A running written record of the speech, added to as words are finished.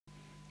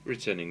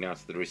Returning now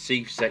to the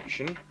receive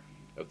section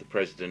of the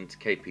President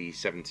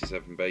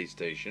KP77 base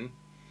station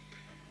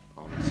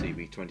on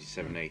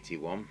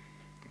CB2781.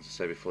 As I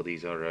said before,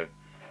 these are a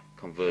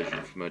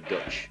conversion from a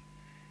Dutch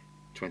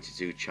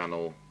 22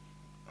 channel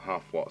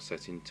half watt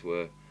set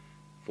into a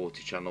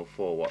 40 channel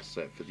 4 watt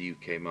set for the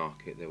UK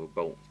market. They were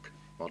bulk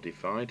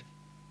modified.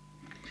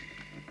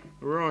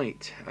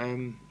 Right,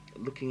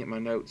 looking at my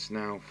notes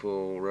now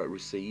for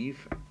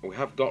receive. We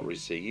have got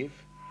receive,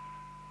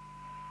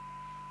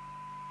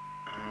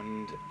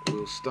 and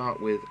we'll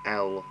start with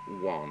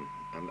L1,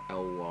 and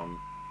L1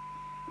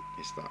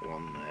 is that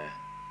one there.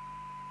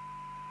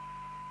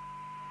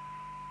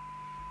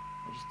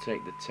 I'll just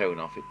take the tone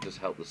off, it does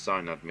help the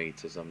synad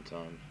meter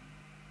sometimes.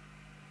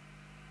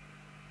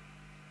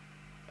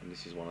 And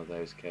this is one of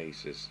those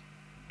cases.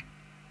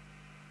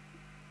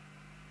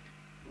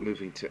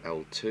 Moving to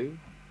L2.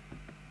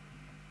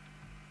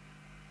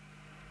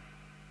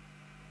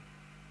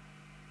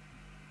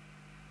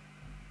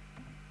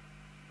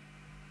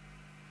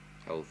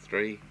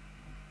 L3.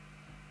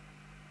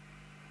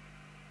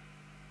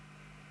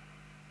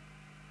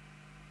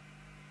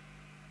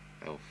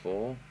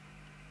 L4.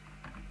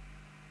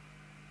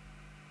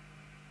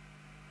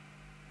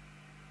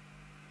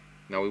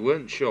 Now we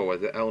weren't sure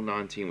whether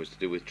L19 was to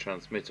do with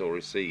transmit or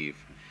receive.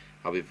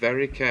 I'll be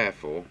very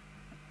careful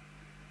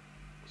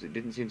because it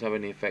didn't seem to have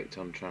any effect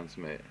on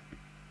transmit,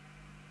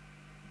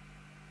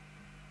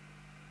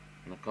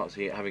 and I can't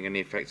see it having any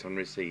effect on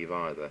receive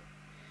either.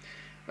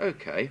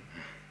 Okay,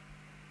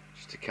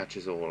 just to catch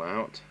us all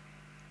out,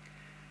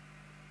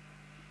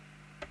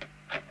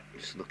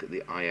 just look at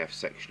the IF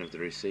section of the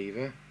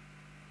receiver.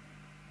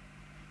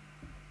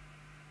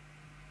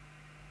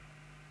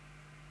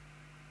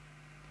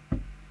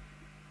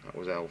 That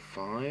was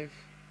L5,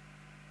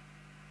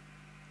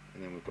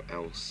 and then we've got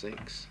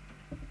L6.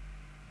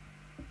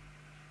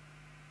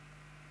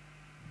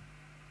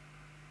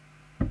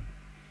 And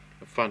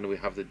finally we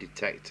have the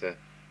detector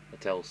at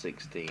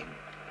L16.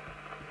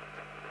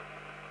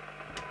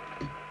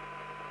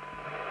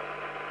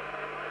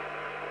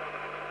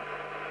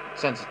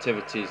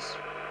 Sensitivities,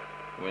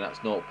 I mean, that's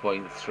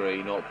 0.3,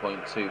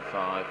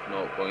 0.25,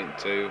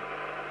 0.2.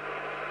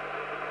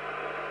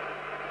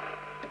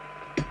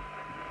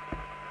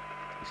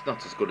 It's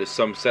not as good as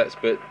some sets,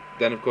 but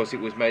then of course it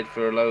was made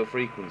for a lower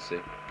frequency.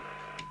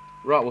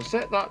 Right, we'll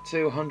set that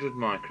to 100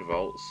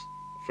 microvolts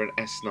for an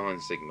S9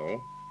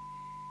 signal.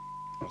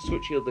 I'll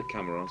switch the other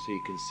camera on so you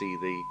can see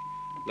the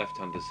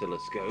left-hand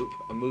oscilloscope.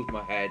 I'll move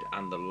my head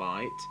and the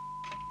light.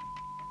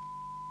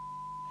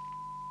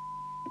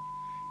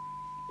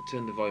 I'll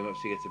turn the volume up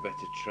so you get a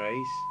better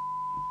trace.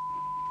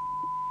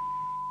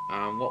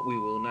 And what we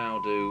will now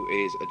do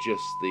is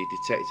adjust the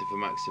detector for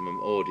maximum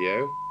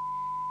audio,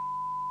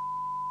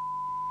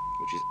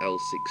 which is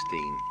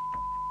L16.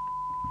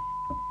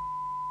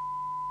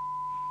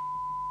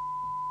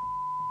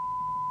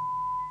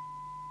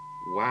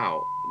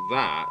 Wow,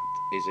 that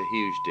is a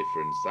huge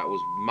difference. That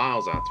was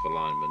miles out of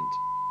alignment.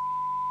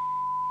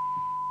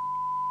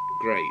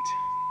 Great.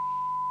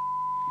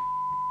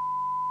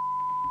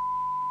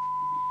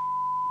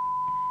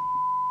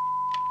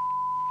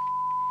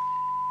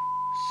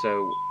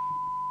 So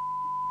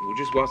we'll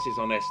just, whilst it's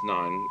on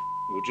S9,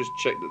 we'll just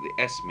check that the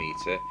S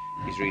meter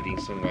is reading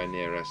somewhere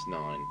near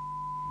S9.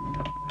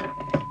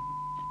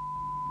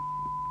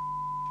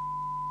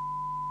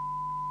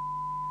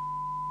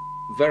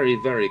 Very,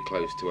 very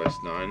close to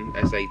S9,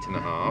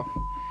 S8.5.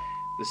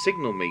 The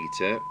signal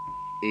meter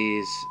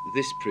is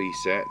this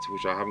preset,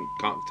 which I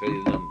can't tell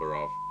you the number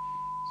of.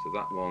 So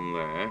that one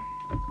there.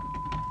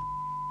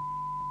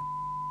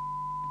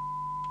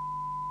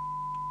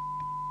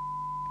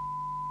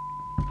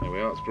 There we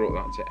are, it's brought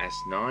that to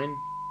S9.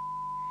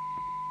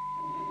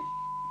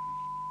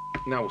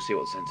 Now we'll see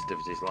what the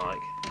sensitivity is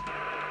like.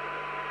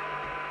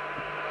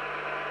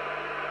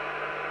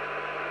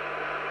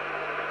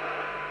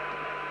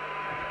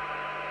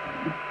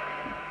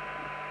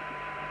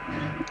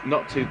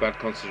 Not too bad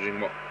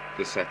considering what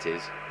the set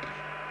is.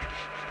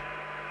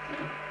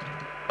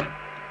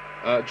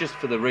 Just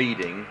for the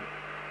reading,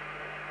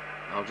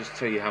 I'll just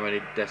tell you how many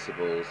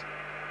decibels.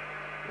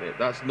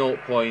 That's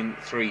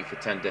 0.3 for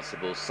 10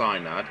 decibels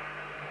synad.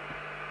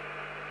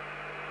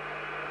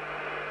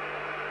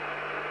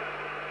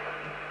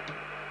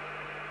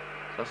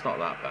 So that's not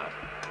that bad.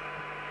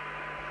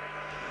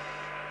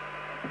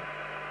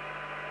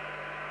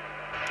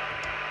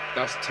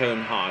 That's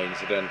tone high,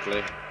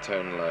 incidentally,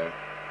 tone low.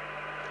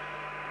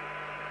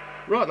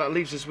 Right, that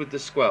leaves us with the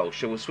squelch.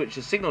 So we'll switch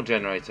the signal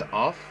generator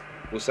off,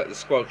 we'll set the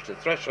squelch to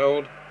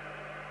threshold,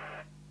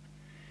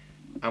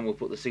 and we'll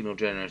put the signal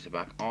generator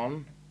back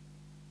on.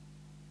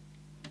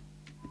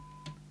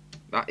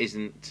 That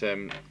isn't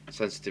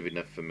sensitive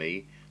enough for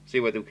me. See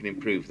whether we can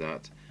improve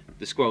that.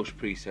 The squelch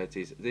preset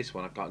is this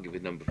one. I can't give a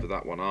number for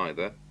that one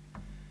either.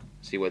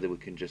 See whether we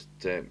can just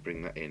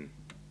bring that in.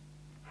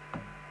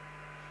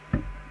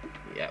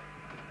 Yep.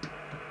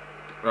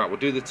 Right, we'll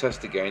do the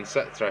test again.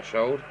 Set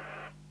threshold.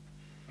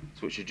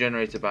 Switch the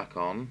generator back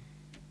on.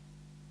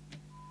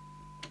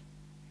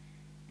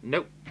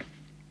 Nope.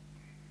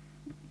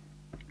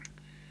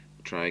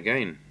 try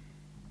again.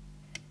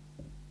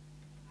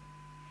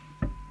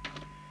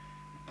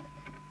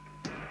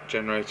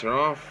 Generator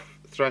off,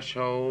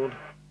 threshold,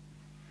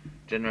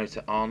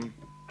 generator on.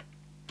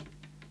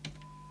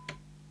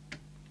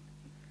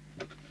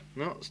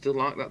 No, still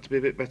like that to be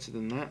a bit better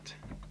than that.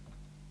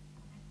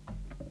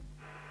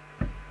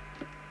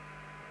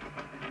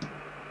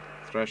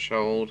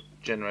 Threshold,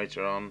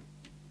 generator on.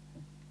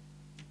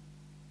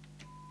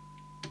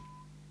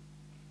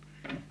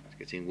 It's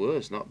getting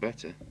worse, not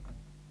better.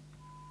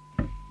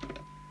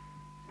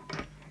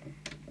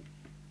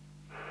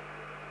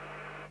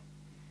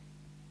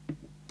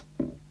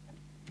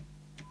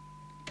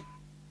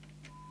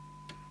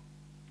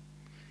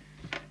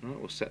 Right,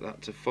 we'll set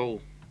that to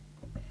full.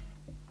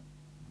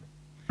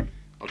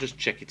 I'll just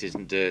check it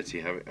isn't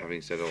dirty,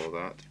 having said all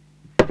that.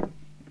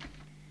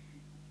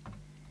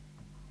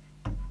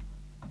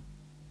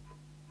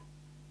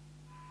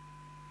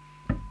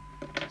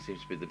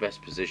 Seems to be the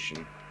best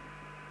position.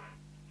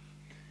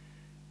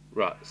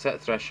 Right, set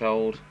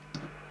threshold.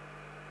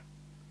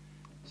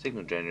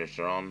 Signal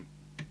generator on.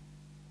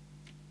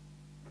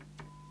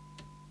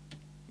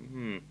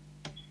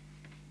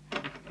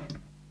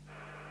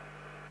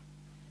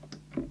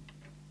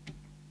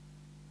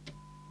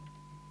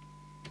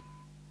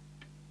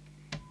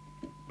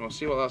 I'll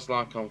see what that's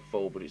like on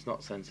full, but it's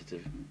not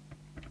sensitive.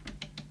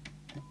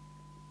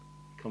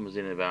 Comes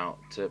in about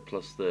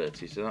plus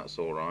 30, so that's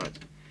alright.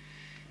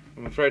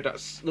 I'm afraid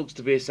that looks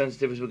to be as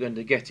sensitive as we're going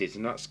to get it,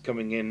 and that's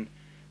coming in,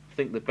 I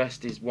think the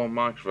best is 1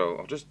 microvolt.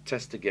 I'll just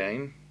test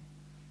again.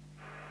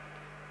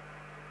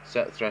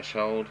 Set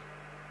threshold.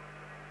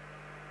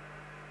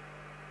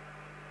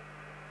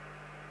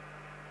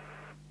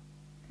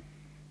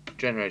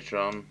 Generator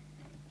on.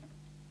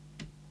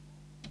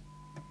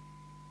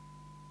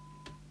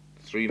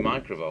 3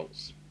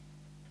 microvolts.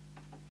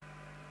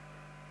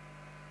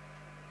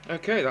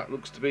 Okay, that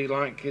looks to be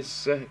like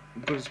as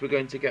good as we're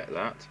going to get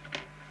that.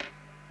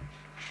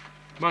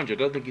 Mind you, I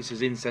don't think it's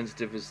as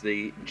insensitive as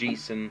the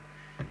Giessen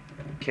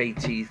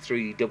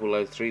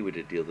KT3003 we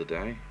did the other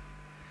day.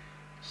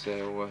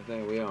 So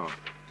there we are.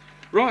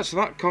 Right, so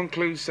that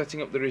concludes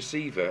setting up the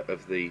receiver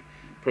of the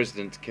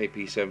President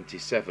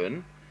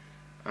KP77,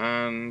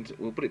 and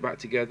we'll put it back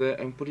together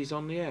and put it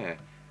on the air.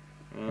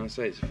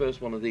 So it's the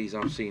first one of these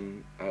I've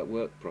seen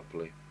work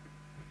properly.